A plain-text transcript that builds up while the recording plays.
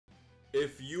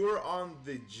if you're on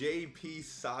the JP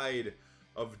side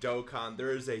of Dokkan,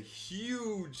 there is a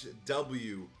huge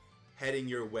W heading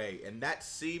your way, and that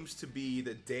seems to be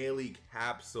the daily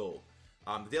capsule.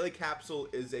 The daily capsule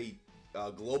is a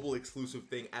global exclusive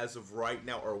thing as of right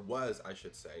now, or was, I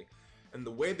should say. And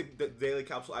the way the daily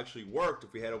capsule actually worked,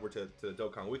 if we head over to the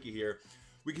Dokkan Wiki here,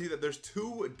 we can see that there's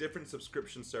two different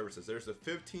subscription services. There's the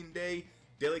 15-day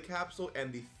daily capsule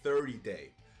and the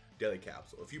 30-day daily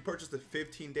capsule. If you purchase the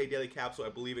 15-day daily capsule, I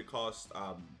believe it costs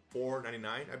 $4.99,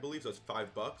 I believe, so it's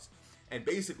 $5. And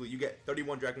basically, you get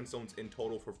 31 Dragon Stones in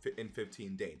total in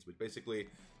 15 days, which basically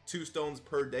 2 stones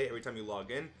per day every time you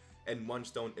log in, and 1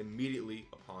 stone immediately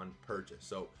upon purchase.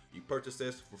 So you purchase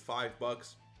this for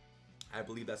 $5, I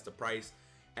believe that's the price,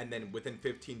 and then within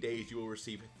 15 days you will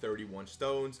receive 31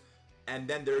 stones. And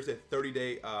then there's a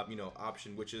 30-day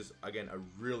option, which is again a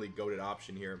really goated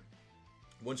option here.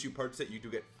 Once you purchase it, you do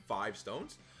get 5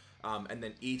 stones, and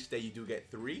then each day you do get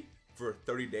 3 for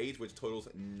 30 days, which totals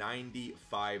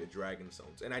 95 Dragon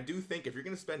Stones. And I do think if you're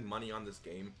going to spend money on this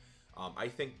game, I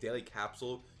think daily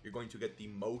capsule, you're going to get the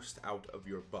most out of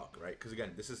your buck, right? Because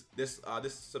again,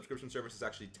 this subscription service is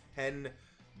actually $10,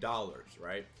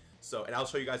 right? So, and I'll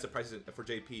show you guys the prices for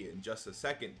JP in just a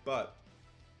second, but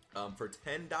for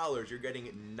 $10, you're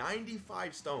getting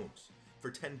 95 stones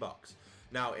for $10.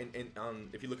 Now,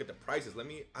 if you look at the prices,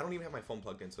 I don't even have my phone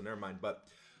plugged in, so never mind. But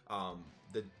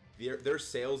their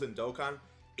sales in Dokkan,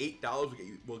 $8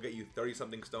 will get you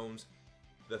 30-something stones.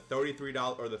 The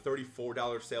 $33 or the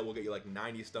 $34 sale will get you like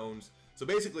 90 stones. So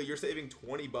basically, you're saving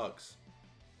 $20.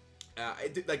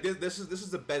 This is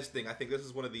the best thing. I think this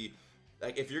is one of the,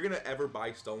 like, if you're gonna ever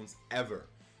buy stones ever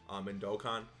in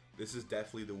Dokkan, this is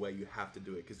definitely the way you have to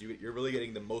do it, because you're really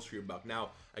getting the most for your buck. Now,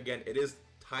 again, it is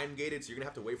time gated, so you're gonna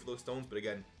have to wait for those stones, but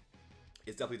again,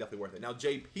 it's definitely worth it. Now,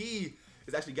 JP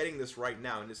is actually getting this right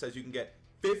now, and it says you can get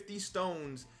 50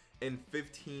 stones in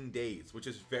 15 days, which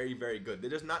is very, very good. There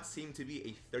does not seem to be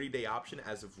a 30-day option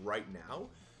as of right now.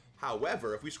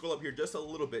 However, if we scroll up here just a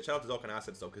little bit, shout out to Dokkan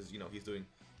Assets though, because he's doing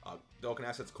Dokkan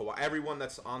Assets co-op. Everyone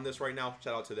that's on this right now,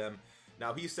 shout out to them.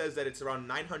 Now, he says that it's around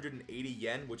 980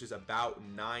 yen, which is about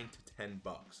 $9 to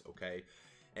 $10, okay?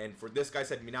 And for this guy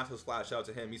said Minato's Flash, shout out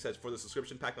to him. He says for the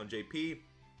subscription pack on JP,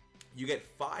 you get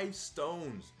 5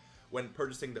 stones when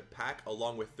purchasing the pack,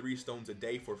 along with 3 stones a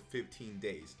day for 15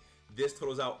 days. This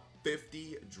totals out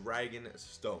 50 Dragon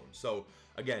Stones. So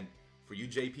again, for you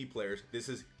JP players, this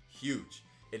is huge.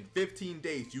 In 15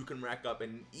 days, you can rack up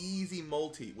an easy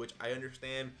multi, which I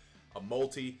understand a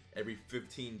multi every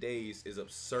 15 days is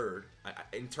absurd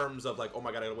in terms of like, oh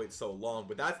my god, I gotta wait so long.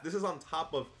 But this is on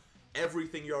top of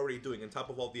everything you're already doing, on top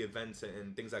of all the events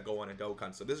and things that go on in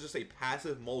Dokkan. So this is just a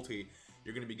passive multi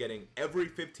you're going to be getting every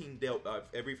 15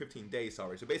 days.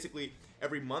 Sorry. So basically,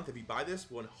 every month, if you buy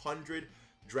this, 100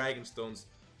 Dragon Stones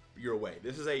your way.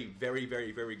 This is a very,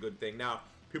 very, very good thing. Now,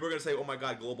 people are going to say, oh my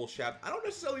god, global shaft. I don't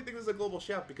necessarily think this is a global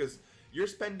shaft, because you're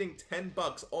spending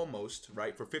 $10 almost,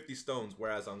 right, for 50 stones,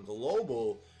 whereas on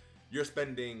global, you're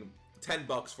spending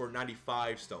 $10 for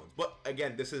 95 stones. But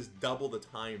again, this is double the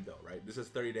time though, right? This is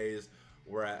 30 days,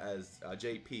 whereas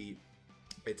JP,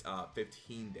 it's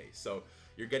 15 days. So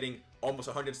you're getting almost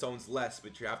 100 stones less,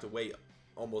 but you have to wait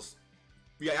almost,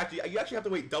 you actually have to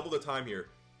wait double the time here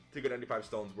to get 95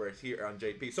 stones, whereas here on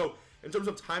JP. So in terms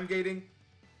of time gating,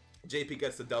 JP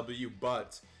gets the W,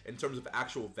 but in terms of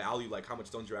actual value, like how much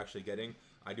stones you're actually getting,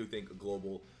 I do think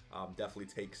global definitely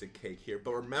takes a cake here.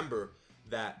 But remember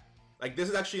that, like, this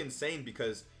is actually insane,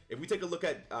 because if we take a look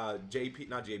at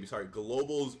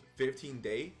global's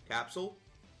 15-day capsule,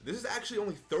 this is actually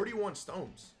only 31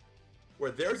 stones, where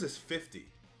theirs is 50.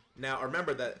 Now,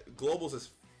 remember that global's is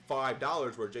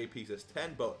 $5, where JP's is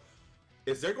 10, but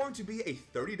is there going to be a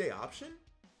 30-day option?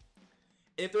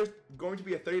 If there's going to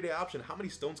be a 30-day option, how many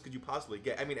stones could you possibly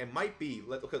get? I mean, it might be,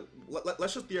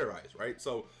 let's just theorize, right?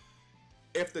 So,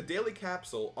 if the daily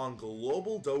capsule on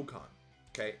Global Dokkan,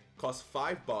 okay, costs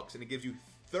 $5 and it gives you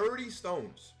 30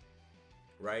 stones,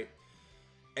 right?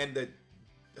 And the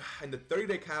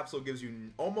 30-day capsule gives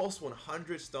you almost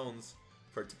 100 stones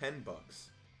for $10.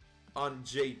 On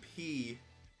JP,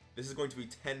 this is going to be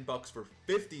 $10 for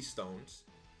 50 stones.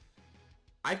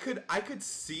 I could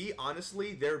see,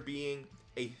 honestly, there being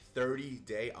a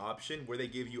 30-day option where they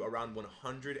give you around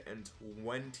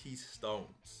 120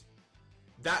 stones.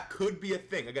 That could be a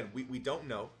thing. Again, we don't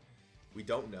know. We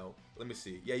don't know. Let me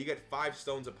see. Yeah, you get 5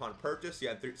 stones upon purchase.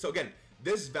 Yeah, 3. So again,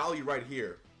 this value right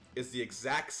here is the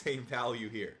exact same value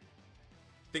here.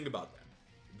 Think about that.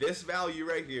 This value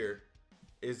right here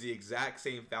is the exact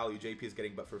same value JP is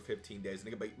getting, but for 15 days.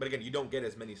 But again, you don't get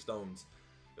as many stones.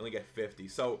 You only get 50.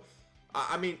 So,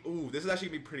 I mean, ooh, this is actually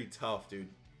going to be pretty tough, dude.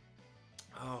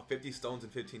 Oh, 50 stones in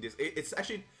 15 days. It's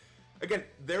actually, again,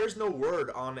 there is no word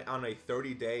on a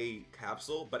 30-day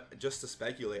capsule, but just to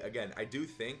speculate, again, I do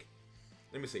think,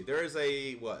 let me see, there is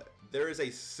a, what? There is a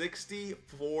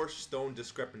 64 stone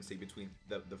discrepancy between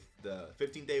the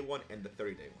 15-day one and the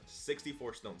 30-day one.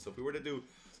 64 stones. So if we were to do,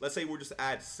 let's say we're just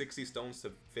add 60 stones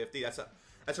to 50,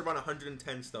 that's around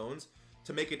 110 stones.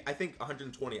 To make it, I think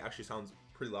 120 actually sounds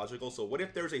pretty logical. So what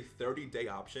if there's a 30-day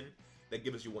option that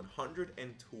gives you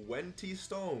 120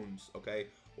 stones, okay?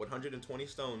 120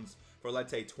 stones for,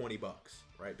 let's say, 20 bucks,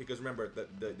 right? Because remember,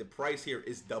 the price here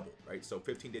is double, right? So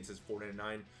 15 days is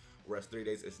 $4.99, whereas 3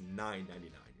 days is $9.99.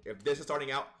 If this is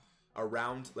starting out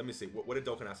around, let me see, what did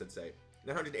Dokkan Asset say?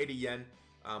 980 yen,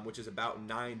 which is about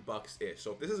 $9-ish.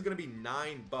 So if this is going to be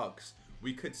 $9,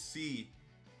 we could see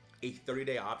a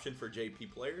 30-day option for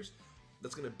JP players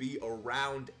that's going to be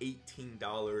around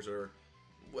 $18 or,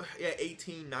 yeah,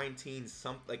 18, 19,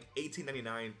 something like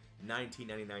 18.99,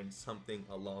 19.99, something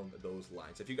along those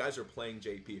lines. If you guys are playing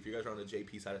JP, if you guys are on the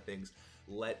JP side of things,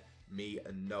 let me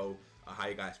know how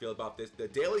you guys feel about this. The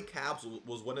daily caps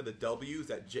was one of the W's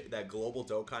that Global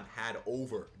Dokkan had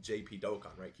over JP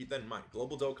Dokkan, right? Keep that in mind.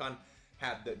 Global Dokkan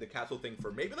had the capsule thing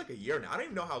for maybe like a year now. I don't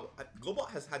even know how. Global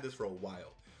has had this for a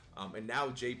while. And now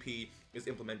JP is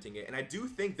implementing it. And I do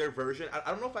think their version,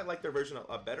 I don't know if I like their version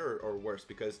better or worse,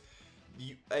 because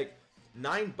like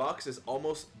 $9 is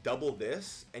almost double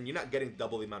this, and you're not getting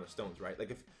double the amount of stones, right?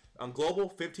 Like if on Global,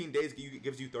 15 days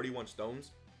gives you 31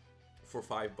 stones for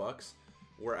 $5,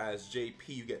 whereas JP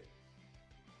you get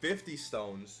 50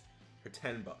 stones for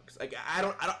 $10. Like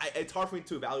it's hard for me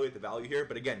to evaluate the value here,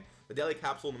 but again, the daily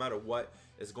capsule, no matter what,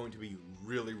 is going to be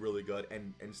really, really good,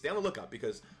 and stay on the lookout,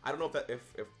 because I don't know if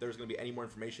there's going to be any more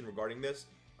information regarding this,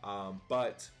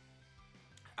 but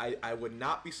I would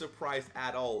not be surprised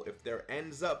at all if there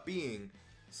ends up being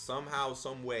somehow,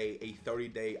 some way, a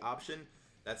 30-day option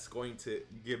that's going to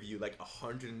give you like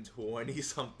 120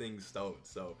 something stones.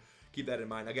 So keep that in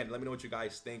mind. Again, let me know what you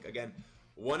guys think. Again,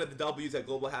 one of the W's that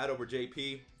Global had over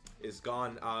JP is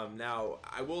gone. Now,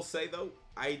 I will say though,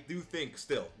 I do think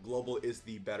still Global is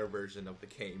the better version of the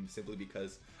game, simply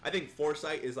because I think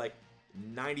Foresight is like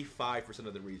 95%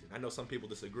 of the reason. I know some people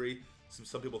disagree.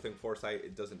 Some people think Foresight,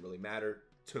 it doesn't really matter.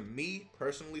 To me,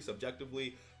 personally,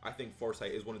 subjectively, I think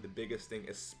Foresight is one of the biggest things,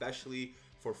 especially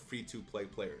for free-to-play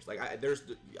players. Like, I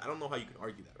don't know how you can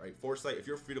argue that, right? Foresight, if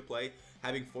you're free-to-play,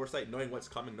 having Foresight, knowing what's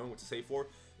coming, knowing what to save for,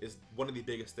 is one of the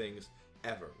biggest things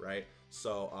ever, right?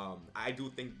 So, I do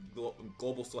think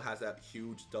Global still has that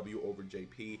huge W over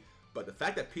JP, but the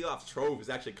fact that Pilaf's Trove is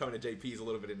actually coming to JP is a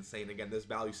little bit insane. Again, this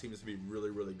value seems to be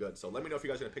really, really good. So let me know if you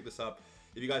guys are going to pick this up.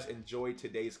 If you guys enjoyed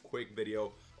today's quick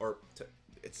video, or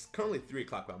it's currently 3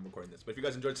 o'clock when I'm recording this, but if you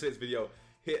guys enjoyed today's video,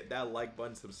 hit that like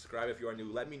button, subscribe if you are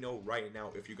new. Let me know right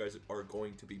now if you guys are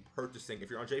going to be purchasing, if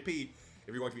you're on JP, if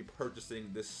you're going to be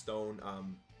purchasing this stone,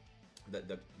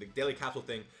 the daily capsule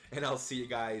thing, and I'll see you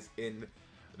guys in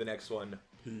the next one.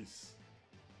 Peace.